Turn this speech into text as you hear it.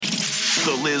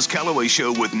The Liz Calloway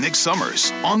Show with Nick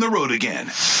Summers, on the road again,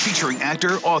 featuring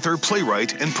actor, author,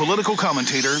 playwright, and political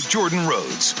commentator Jordan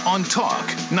Rhodes on Talk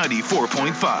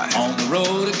 94.5. On the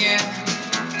road again.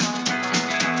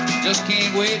 Just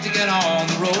can't wait to get on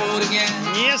the road again.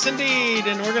 Yes, indeed.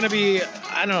 And we're going to be,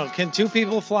 I don't know, can two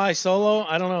people fly solo?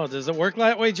 I don't know. Does it work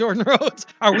that way, Jordan Rhodes?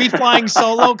 Are we flying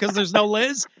solo because there's no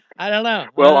Liz? I don't know.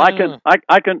 Well, I can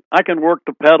work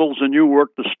the pedals and you work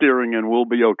the steering and we'll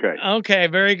be okay. Okay,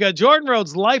 very good. Jordan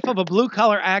Rhodes, Life of a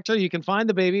Blue-Collar Actor. You can find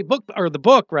the book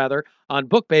on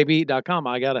bookbaby.com.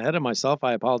 I got ahead of myself.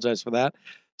 I apologize for that.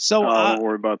 So don't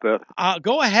worry about that.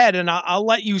 Go ahead and I'll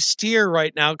let you steer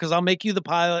right now because I'll make you the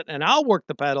pilot and I'll work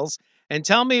the pedals. And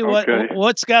tell me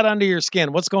what's got under your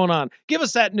skin. What's going on? Give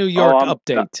us that New York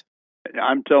update.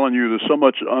 I'm telling you, there's so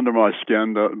much under my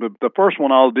skin. The first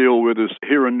one I'll deal with is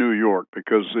here in New York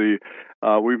because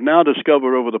we've now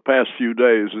discovered over the past few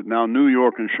days that now New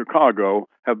York and Chicago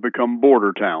have become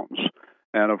border towns.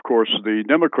 And, of course, the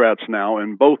Democrats now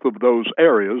in both of those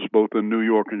areas, both in New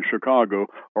York and Chicago,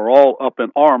 are all up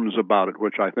in arms about it,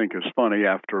 which I think is funny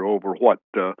after over I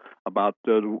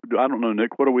don't know,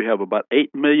 Nick, what do we have, about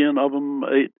 8 million of them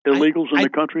illegals in the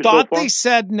country so far? I thought they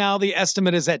said now the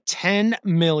estimate is at 10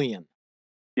 million.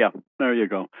 Yeah, there you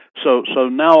go. So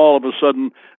now all of a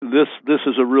sudden this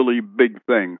is a really big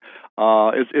thing.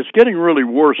 It's getting really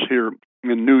worse here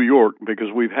in New York because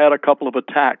we've had a couple of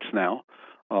attacks now.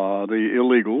 The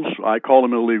illegals, I call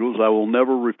them illegals. I will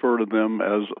never refer to them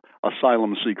as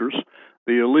asylum seekers.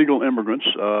 The illegal immigrants,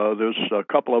 there's a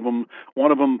couple of them.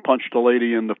 One of them punched a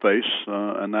lady in the face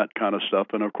and that kind of stuff.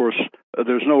 And, of course,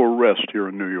 there's no arrest here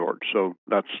in New York. So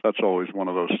that's always one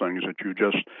of those things that you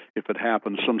just, if it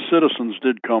happens. Some citizens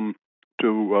did come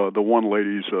to the one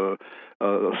lady's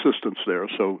assistance there,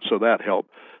 so that helped.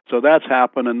 So that's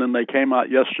happened, and then they came out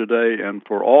yesterday, and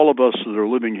for all of us that are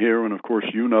living here, and of course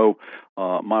you know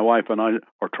my wife and I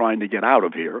are trying to get out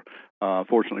of here.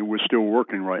 Fortunately, we're still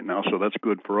working right now, so that's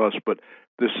good for us. But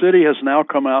the city has now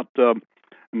come out,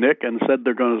 Nick, and said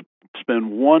they're going to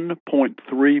spend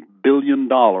 $1.3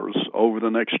 billion over the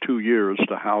next 2 years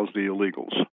to house the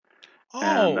illegals.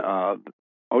 Oh.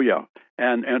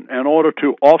 And, And in order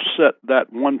to offset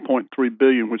that $1.3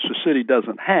 billion, which the city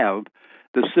doesn't have,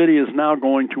 the city is now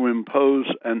going to impose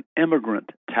an immigrant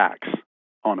tax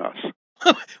on us.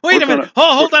 Wait a minute.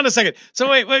 Hold on a second. So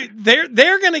wait.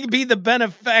 They're going to be the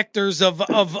benefactors of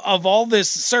all this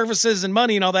services and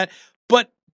money and all that, but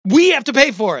we have to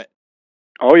pay for it.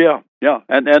 Oh yeah.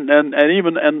 And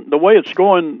even the way it's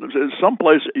going,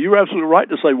 someplace you're absolutely right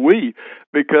to say we,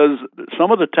 because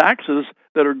some of the taxes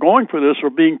that are going for this are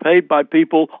being paid by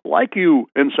people like you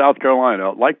in South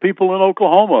Carolina, like people in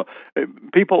Oklahoma,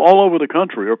 people all over the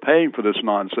country are paying for this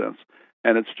nonsense.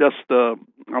 And it's just,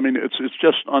 it's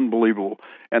just unbelievable.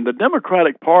 And the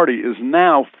Democratic Party is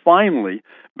now finally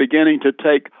beginning to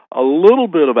take a little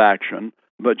bit of action,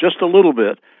 but just a little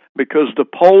bit, because the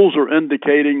polls are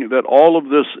indicating that all of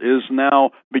this is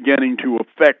now beginning to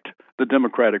affect the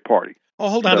Democratic Party. Oh,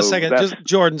 hold on a second, just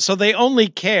Jordan. So they only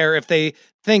care if they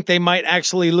think they might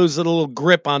actually lose a little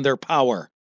grip on their power.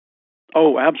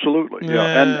 Oh, absolutely.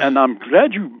 Yeah. And I'm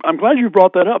glad you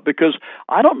brought that up, because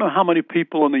I don't know how many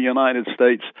people in the United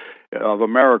States of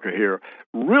America here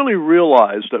really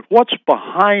realize that what's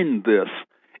behind this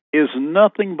is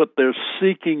nothing but they're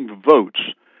seeking votes.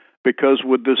 Because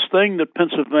with this thing that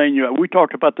Pennsylvania, we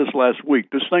talked about this last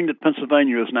week, this thing that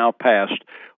Pennsylvania has now passed,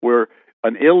 where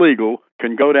an illegal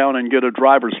can go down and get a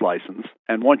driver's license,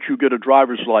 and once you get a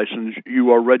driver's license,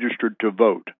 you are registered to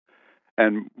vote.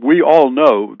 And we all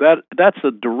know that that's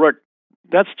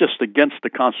just against the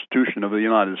Constitution of the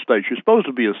United States. You're supposed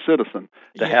to be a citizen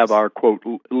to have our, quote,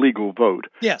 legal vote.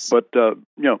 Yes. But,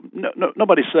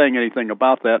 nobody's saying anything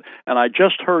about that. And I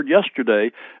just heard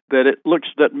yesterday that it looks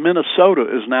that Minnesota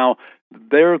is now,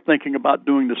 they're thinking about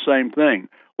doing the same thing.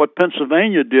 What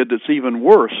Pennsylvania did that's even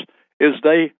worse is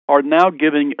they are now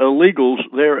giving illegals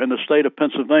there in the state of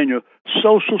Pennsylvania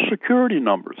Social Security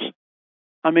numbers.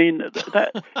 I mean,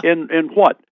 that in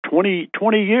what? 20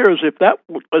 years, if that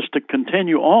was to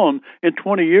continue on, in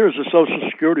 20 years, the Social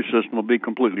Security system will be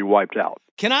completely wiped out.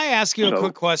 Can I ask you a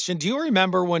quick question? Do you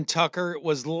remember when Tucker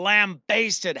was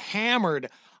lambasted, hammered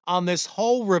on this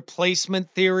whole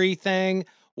replacement theory thing,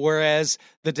 whereas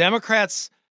the Democrats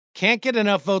can't get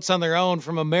enough votes on their own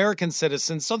from American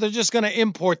citizens, so they're just going to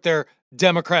import their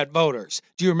Democrat voters?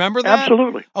 Do you remember that?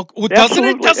 Absolutely. Oh, well, doesn't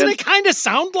it kind of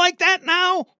sound like that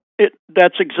now?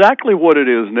 That's exactly what it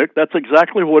is, Nick. That's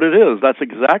exactly what it is. That's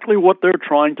exactly what they're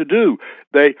trying to do.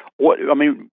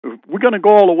 We're going to go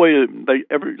all the way.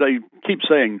 They keep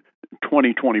saying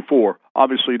 2024.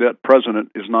 Obviously, that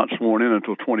president is not sworn in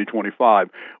until 2025.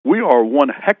 We are one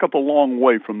heck of a long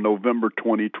way from November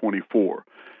 2024,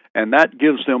 and that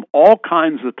gives them all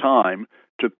kinds of time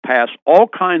to pass all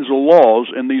kinds of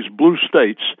laws in these blue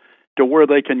states to where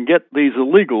they can get these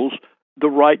illegals the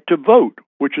right to vote,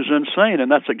 which is insane, and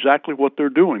that's exactly what they're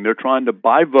doing. They're trying to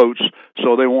buy votes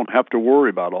so they won't have to worry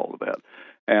about all of that.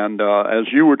 And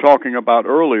as you were talking about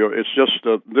earlier, it's just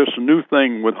this new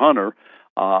thing with Hunter.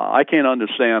 I can't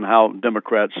understand how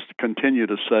Democrats continue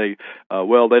to say,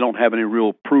 well, they don't have any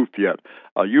real proof yet.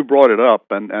 You brought it up,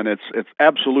 and it's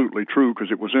absolutely true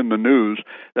because it was in the news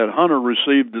that Hunter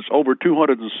received this over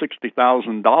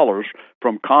 $260,000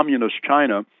 from communist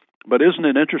China. But isn't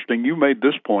it interesting, you made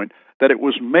this point, that it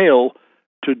was mailed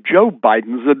to Joe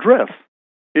Biden's address.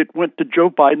 It went to Joe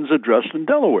Biden's address in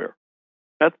Delaware.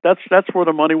 That's where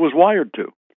the money was wired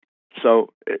to.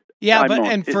 So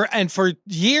for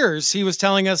years he was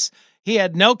telling us he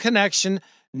had no connection,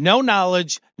 no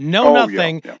knowledge,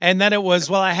 nothing, and then it was,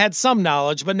 well, I had some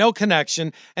knowledge but no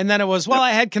connection, and then it was, well,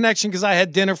 I had connection because I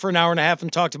had dinner for an hour and a half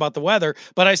and talked about the weather,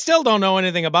 but I still don't know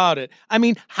anything about it. I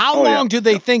mean, how long do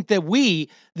they think that we,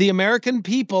 the American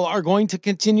people, are going to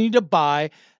continue to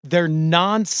buy their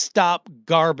nonstop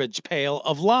garbage pail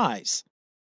of lies?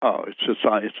 Oh,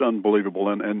 it's unbelievable,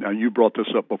 and you brought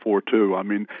this up before too. I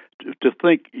mean, to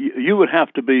think you would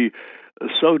have to be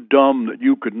so dumb that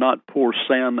you could not pour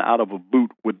sand out of a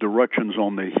boot with directions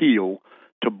on the heel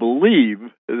to believe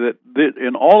that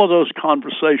in all of those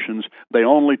conversations they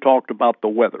only talked about the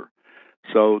weather.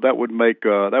 So that would make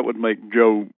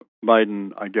Joe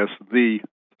Biden, I guess, the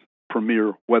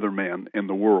premier weatherman in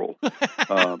the world.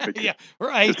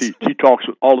 Because he talks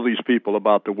to all of these people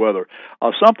about the weather.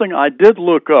 Something I did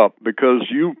look up, because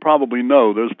you probably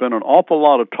know there's been an awful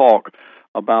lot of talk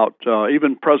about,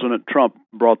 even President Trump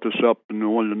brought this up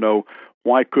and wanted to know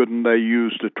why couldn't they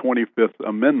use the 25th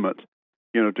Amendment,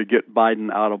 to get Biden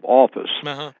out of office.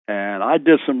 And I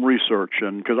did some research,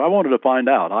 and because I wanted to find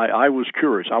out, I was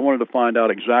curious. I wanted to find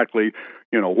out exactly,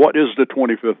 what is the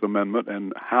 25th Amendment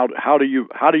and how do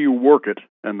you work it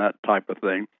and that type of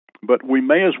thing. But we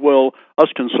may as well, us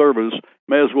conservatives,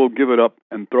 may as well give it up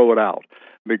and throw it out,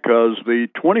 because the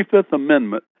 25th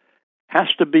Amendment has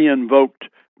to be invoked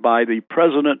by the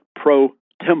president pro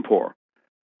tempore.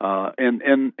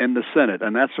 In the Senate,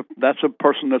 and that's a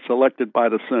person that's elected by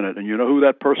the Senate. And you know who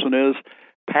that person is?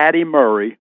 Patty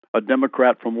Murray, a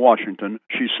Democrat from Washington.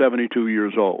 She's 72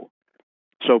 years old.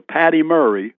 So Patty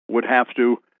Murray would have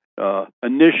to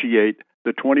initiate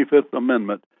the 25th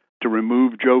Amendment to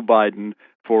remove Joe Biden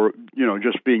for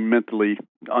just being mentally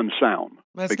unsound.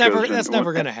 That's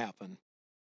never going to happen.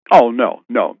 Oh, no.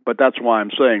 But that's why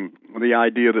I'm saying the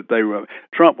idea that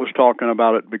Trump was talking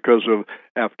about it because of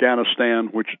Afghanistan,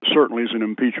 which certainly is an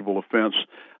impeachable offense,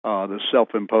 the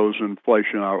self-imposed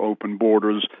inflation, our open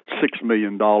borders, $6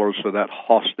 million for that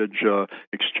hostage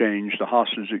exchange, the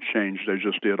hostage exchange they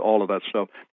just did, all of that stuff.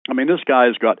 I mean, this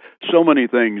guy's got so many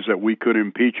things that we could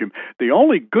impeach him. The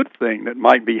only good thing that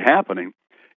might be happening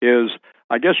is,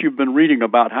 I guess you've been reading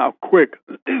about how quick,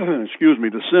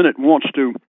 the Senate wants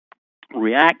to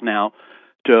react now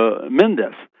to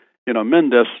Mendez.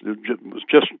 Mendez was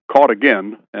just caught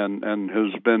again and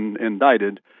has been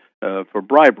indicted for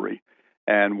bribery.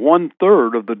 And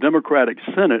 1/3 of the Democratic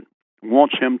Senate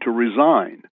wants him to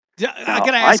resign. I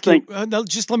got to ask you,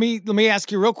 just let me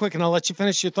ask you real quick, and I'll let you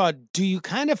finish your thought. Do you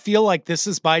kind of feel like this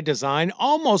is by design?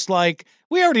 Almost like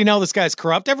we already know this guy's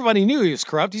corrupt. Everybody knew he was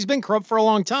corrupt. He's been corrupt for a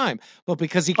long time. But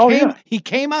because he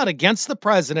came out against the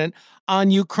president on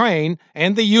Ukraine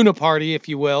and the Uniparty, if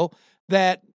you will,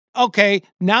 that, okay,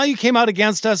 now you came out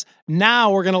against us.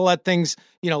 Now we're going to let things,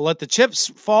 let the chips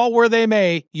fall where they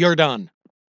may. You're done.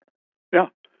 Yeah.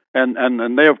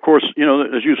 And they, of course,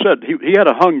 as you said, he had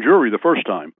a hung jury the first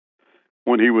time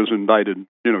when he was indicted.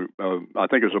 I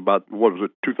think it was about,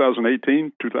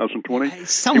 2018, 2020?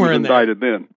 Somewhere in there. He was indicted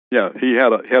then. Yeah, he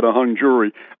had a hung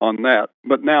jury on that.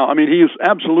 But now, I mean, he is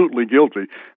absolutely guilty.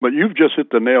 But you've just hit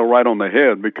the nail right on the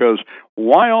head, because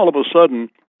why all of a sudden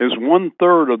is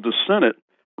 1/3 of the Senate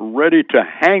ready to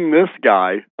hang this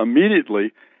guy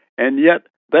immediately, and yet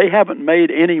they haven't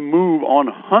made any move on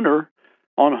Hunter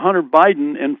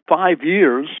Biden in 5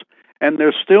 years, and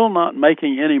they're still not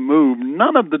making any move.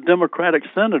 None of the Democratic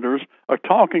senators are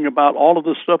talking about all of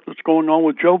the stuff that's going on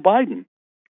with Joe Biden.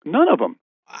 None of them.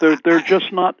 They're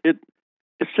just not.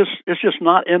 it's just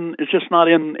not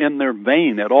in their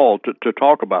vein at all to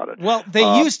talk about it. Well,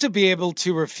 they used to be able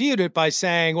to refute it by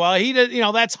saying, well, he did,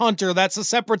 that's Hunter. That's a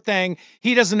separate thing.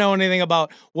 He doesn't know anything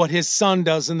about what his son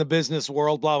does in the business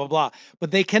world, blah, blah, blah.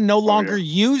 But they can no longer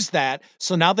use that.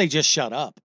 So now they just shut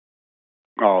up.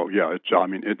 Oh, yeah.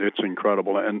 It's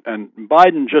incredible. And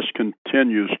Biden just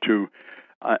continues to,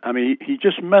 he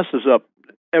just messes up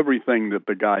everything that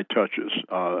the guy touches.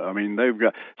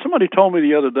 Somebody told me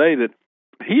the other day that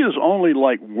he is only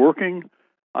working,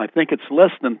 I think it's less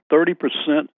than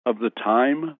 30% of the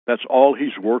time. That's all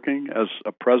he's working as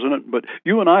a president. But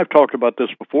you and I have talked about this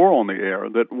before on the air,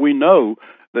 that we know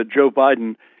that Joe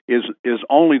Biden is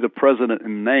only the president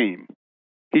in name.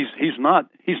 He's not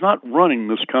running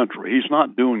this country. He's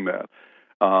not doing that.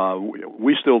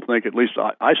 We still think, at least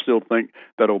I still think,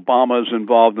 that Obama is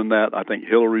involved in that. I think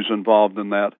Hillary's involved in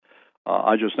that.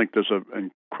 I just think there's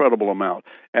an incredible amount.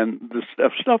 And the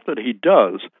stuff that he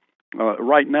does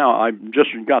right now, I just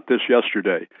got this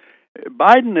yesterday.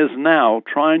 Biden is now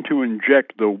trying to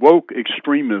inject the woke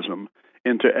extremism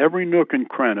into every nook and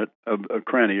cranny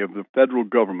of the federal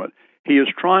government. He is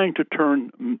trying to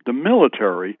turn the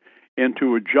military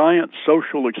into a giant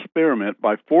social experiment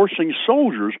by forcing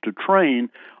soldiers to train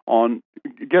on,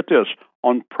 get this,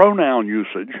 on pronoun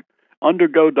usage,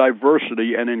 undergo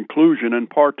diversity and inclusion, and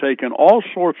partake in all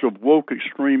sorts of woke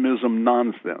extremism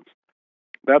nonsense.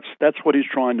 That's what he's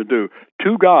trying to do.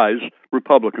 Two guys,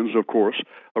 Republicans, of course,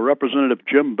 a Representative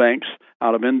Jim Banks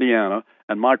out of Indiana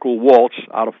and Michael Waltz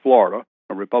out of Florida,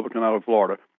 a Republican out of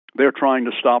Florida, they're trying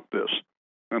to stop this.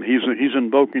 And he's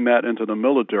invoking that into the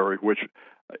military, which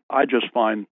I just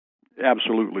find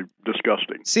absolutely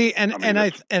disgusting. See, and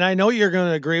I know you're going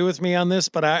to agree with me on this,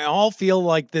 but I all feel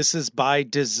like this is by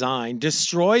design.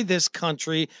 Destroy this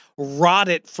country, rot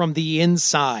it from the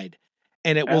inside,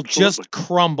 and it will just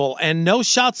crumble, and no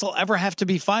shots will ever have to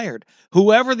be fired.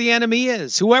 Whoever the enemy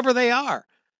is, whoever they are,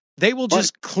 they will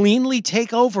just cleanly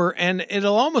take over, and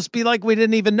it'll almost be like we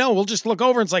didn't even know. We'll just look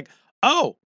over and it's like,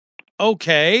 oh,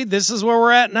 okay, this is where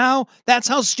we're at now. That's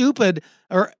how stupid,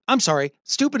 or I'm sorry,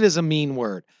 stupid is a mean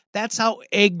word. That's how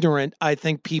ignorant I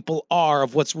think people are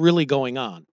of what's really going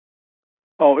on.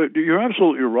 Oh, you're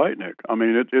absolutely right, Nick. I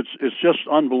mean, it's just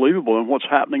unbelievable. And what's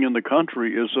happening in the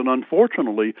country is that,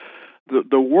 unfortunately,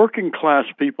 the working class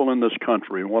people in this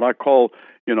country, what I call,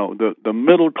 the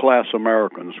middle class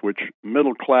Americans, which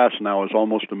middle class now is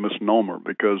almost a misnomer,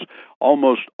 because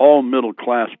almost all middle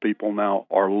class people now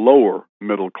are lower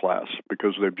middle class,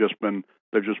 because they've just been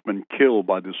killed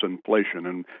by this inflation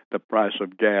and the price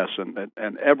of gas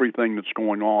and everything that's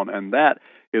going on. And that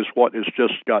is what has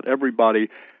just got everybody.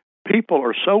 People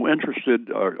are so interested,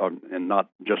 and not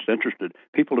just interested,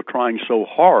 people are trying so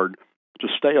hard to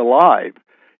stay alive,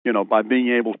 by being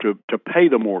able to pay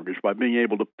the mortgage, by being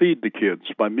able to feed the kids,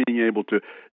 by being able to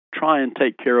try and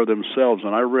take care of themselves.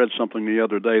 And I read something the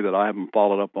other day that I haven't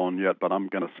followed up on yet, but I'm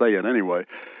going to say it anyway.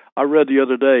 I read the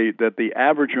other day that the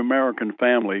average American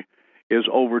family is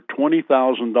over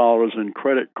 $20,000 in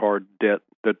credit card debt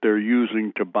that they're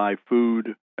using to buy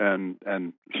food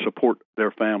and support their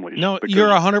families. No, you're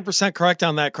 100% correct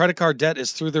on that. Credit card debt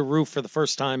is through the roof for the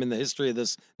first time in the history of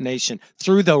this nation.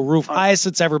 Through the roof, highest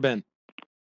it's ever been.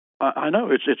 I know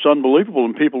it's unbelievable,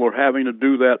 and people are having to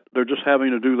do that. They're just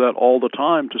having to do that all the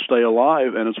time to stay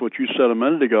alive. And it's what you said a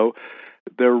minute ago.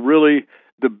 They're really,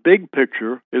 the big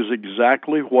picture is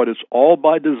exactly what it's all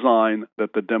by design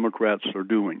that the Democrats are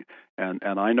doing. And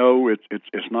I know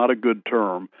it's not a good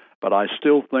term, but I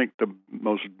still think the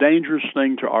most dangerous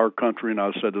thing to our country, and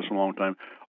I've said this a long time,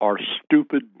 are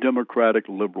stupid Democratic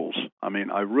liberals. I mean,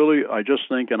 I just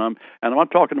think, and I'm not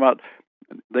talking about,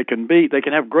 they can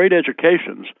have great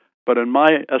educations, but in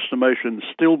my estimation,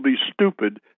 still be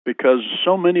stupid, because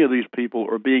so many of these people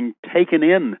are being taken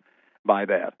in by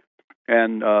that.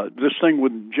 And this thing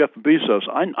with Jeff Bezos,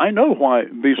 I know why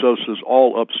Bezos is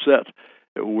all upset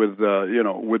with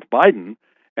Biden,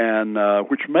 and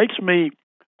which makes me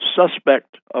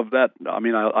suspect of that. I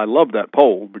mean, I love that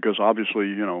poll, because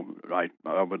obviously,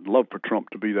 I would love for Trump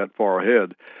to be that far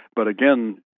ahead. But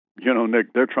again,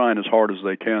 Nick, they're trying as hard as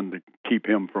they can to keep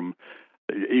him from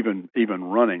even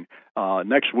running.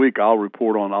 Next week, I'll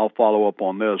follow up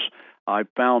on this. I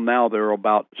found now there are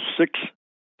about 6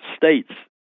 states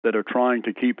that are trying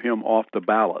to keep him off the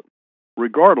ballot,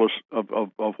 regardless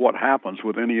of what happens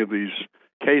with any of these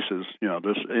cases,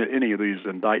 any of these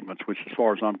indictments, which, as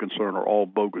far as I'm concerned, are all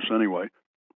bogus anyway.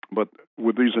 But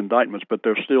with these indictments,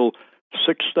 there's still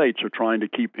 6 states are trying to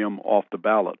keep him off the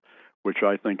ballot, which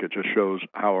I think it just shows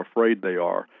how afraid they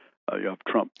are of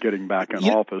Trump getting back in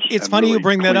office. It's and funny really you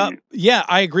bring that up. cleaning. Yeah,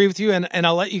 I agree with you, and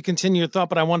I'll let you continue your thought,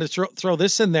 but I wanted to throw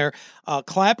this in there.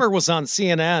 Clapper was on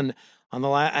CNN on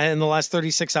in the last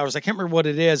 36 hours. I can't remember what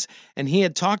it is, and he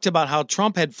had talked about how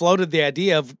Trump had floated the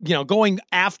idea of going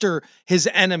after his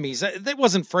enemies. It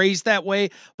wasn't phrased that way,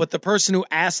 but the person who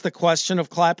asked the question of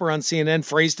Clapper on CNN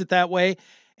phrased it that way.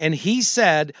 And he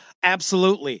said,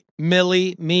 absolutely,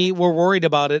 Millie, me, we're worried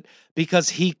about it because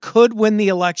he could win the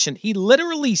election. He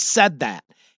literally said that.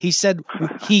 He said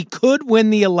he could win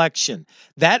the election.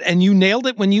 That, and you nailed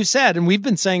it when you said, and we've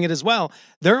been saying it as well,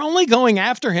 they're only going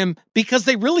after him because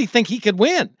they really think he could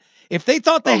win. If they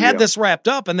thought they had this wrapped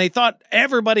up and they thought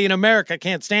everybody in America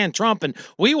can't stand Trump and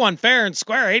we won fair and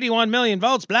square, 81 million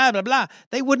votes, blah, blah, blah,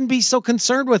 they wouldn't be so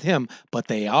concerned with him. But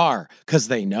they are, because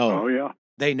they know. Oh, yeah.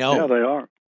 They know. Yeah, they are.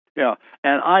 Yeah,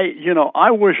 and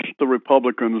I wish the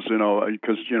Republicans,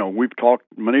 because, we've talked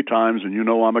many times, and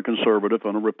I'm a conservative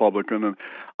and a Republican, and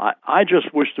I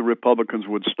just wish the Republicans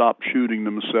would stop shooting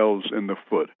themselves in the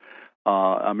foot.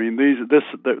 I mean,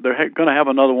 they're going to have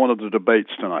another one of the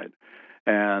debates tonight,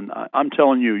 and I'm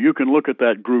telling you, you can look at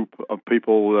that group of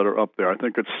people that are up there. I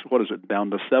think it's,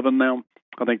 down to 7 now?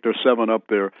 I think there's 7 up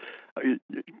there.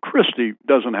 Christie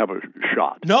doesn't have a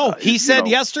shot. No, he said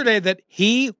yesterday that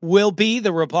he will be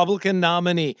the Republican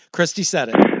nominee. Christie said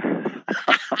it.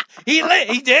 He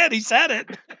did. He said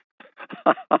it.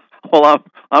 Well,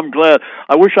 I'm glad.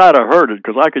 I wish I'd have heard it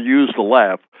because I could use the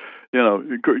laugh.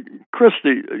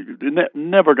 Christie,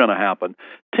 never going to happen.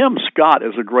 Tim Scott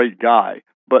is a great guy.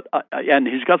 But and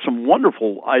he's got some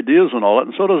wonderful ideas and all that,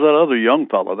 and so does that other young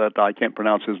fellow that I can't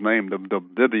pronounce his name, the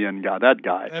Vivian guy, that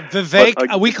guy. Vivek,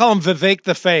 but, we call him Vivek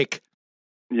the Fake.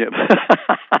 Yeah,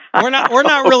 we're not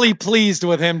really pleased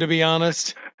with him, to be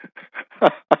honest.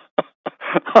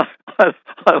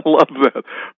 I love that,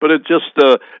 but it just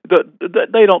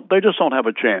they just don't have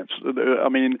a chance. I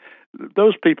mean,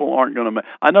 those people aren't going to.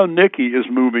 I know Nikki is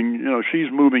moving. She's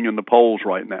moving in the polls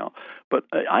right now. But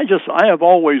I have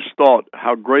always thought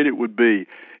how great it would be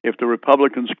if the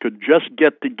Republicans could just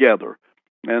get together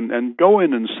and go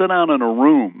in and sit down in a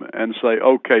room and say,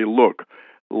 okay, look,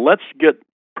 let's get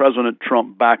President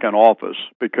Trump back in office,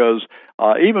 because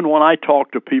even when I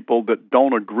talk to people that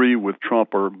don't agree with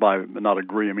Trump, or by not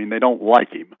agree, I mean they don't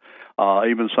like him,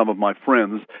 even some of my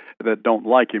friends that don't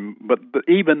like him, but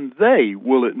even they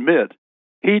will admit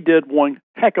he did one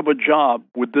heck of a job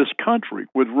with this country,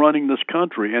 with running this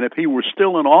country. And if he were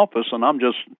still in office, and I'm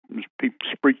just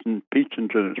preaching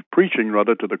to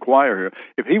the choir here,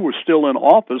 if he were still in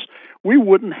office, we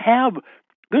wouldn't have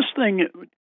this thing.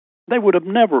 They would have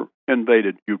never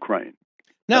invaded Ukraine.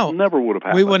 No, that never would have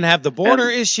happened. We wouldn't have the border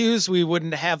issues. We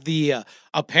wouldn't have the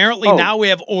apparently now we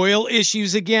have oil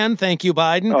issues again. Thank you,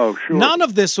 Biden. Oh, sure. None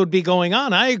of this would be going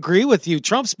on. I agree with you.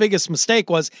 Trump's biggest mistake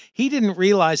was he didn't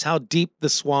realize how deep the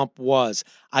swamp was.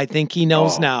 I think he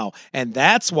knows now. And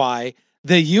that's why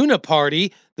the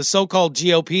Uniparty, the so-called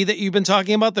GOP that you've been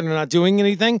talking about, that are not doing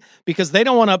anything, because they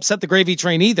don't want to upset the gravy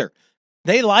train either.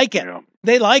 They like it. Yeah.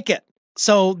 They like it.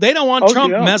 So they don't want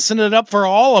Trump messing it up for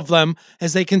all of them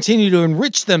as they continue to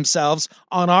enrich themselves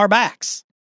on our backs.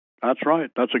 That's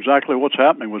right. That's exactly what's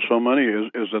happening with so many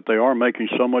is that they are making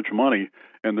so much money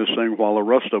in this thing while the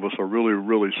rest of us are really,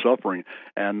 really suffering.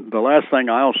 And the last thing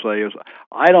I'll say is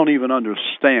I don't even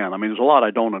understand. I mean, there's a lot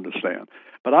I don't understand,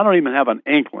 but I don't even have an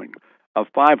inkling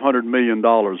of $500 million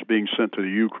being sent to the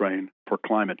Ukraine for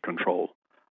climate control.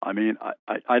 I mean,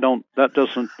 I don't. That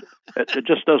doesn't. It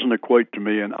just doesn't equate to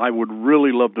me, and I would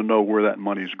really love to know where that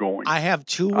money's going. I have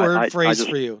two-word phrase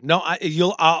for you. No,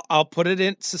 I'll put it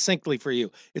in succinctly for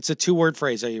you. It's a two-word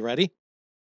phrase. Are you ready?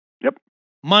 Yep.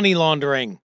 Money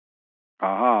laundering.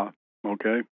 Aha.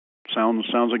 Okay.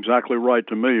 Sounds exactly right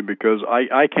to me, because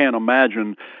I can't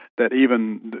imagine that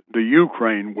even the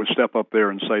Ukraine would step up there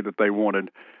and say that they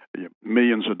wanted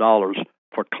millions of dollars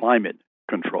for climate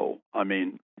control. I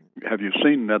mean, have you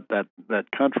seen that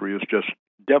country is just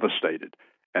devastated,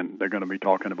 and they're going to be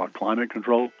talking about climate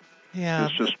control? Yeah,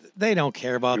 they don't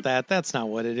care about that. That's not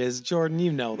what it is, Jordan.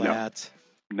 You know that.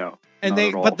 No. And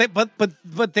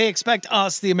but they expect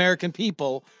us, the American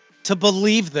people, to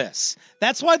believe this.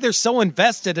 That's why they're so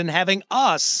invested in having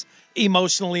us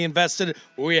emotionally invested.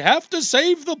 We have to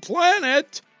save the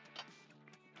planet.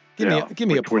 Give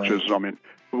me a break. It's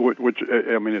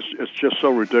just so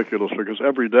ridiculous, because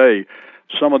every day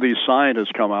some of these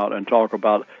scientists come out and talk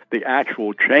about the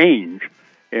actual change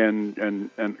in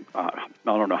I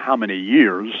don't know how many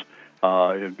years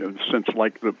since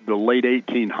like the late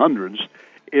 1800s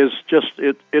is just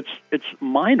it's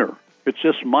minor. It's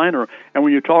just minor. And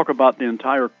when you talk about the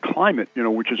entire climate,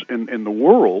 which is in the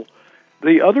world,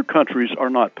 the other countries are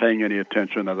not paying any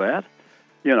attention to that.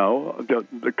 You know,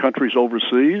 the countries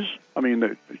overseas. I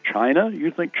mean, China.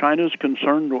 You think China is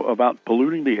concerned about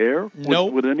polluting the air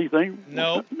Nope. with anything?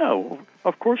 Nope. No,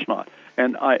 of course not.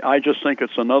 And I just think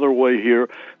it's another way here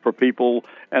for people,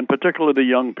 and particularly the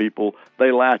young people,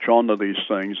 they latch onto these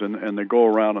things and they go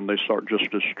around and they start just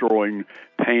destroying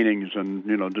paintings and,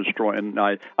 destroying. And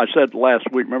I said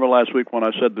last week, remember last week when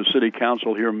I said the city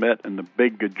council here met and the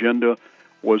big agenda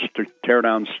was to tear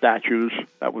down statues.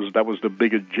 That was the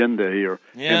big agenda here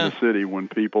in the city when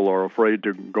people are afraid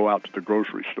to go out to the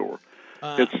grocery store.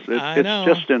 It's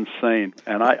just insane,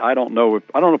 and I don't know if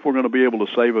we're going to be able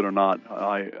to save it or not.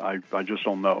 I just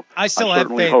don't know. I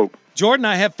certainly hope. Jordan,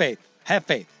 I have faith. Have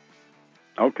faith.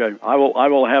 Okay, I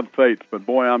will have faith, but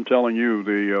boy, I'm telling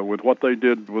you, with what they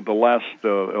did with the last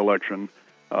election,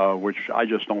 which I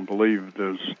just don't believe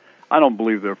I don't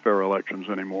believe they're fair elections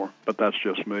anymore, but that's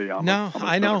just me. I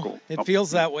know. It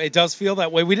feels that way. It does feel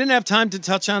that way. We didn't have time to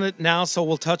touch on it now, so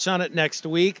we'll touch on it next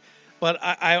week. But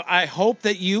I hope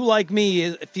that you, like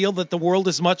me, feel that the world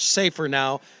is much safer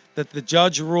now, that the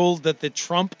judge ruled that the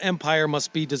Trump empire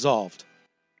must be dissolved.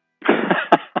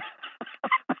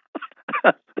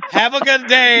 Have a good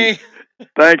day.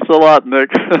 Thanks a lot,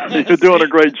 Nick. You're doing a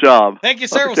great job. Thank you,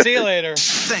 sir. Okay. We'll see you later.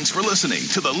 Thanks for listening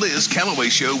to the Liz Callaway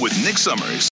Show with Nick Summers.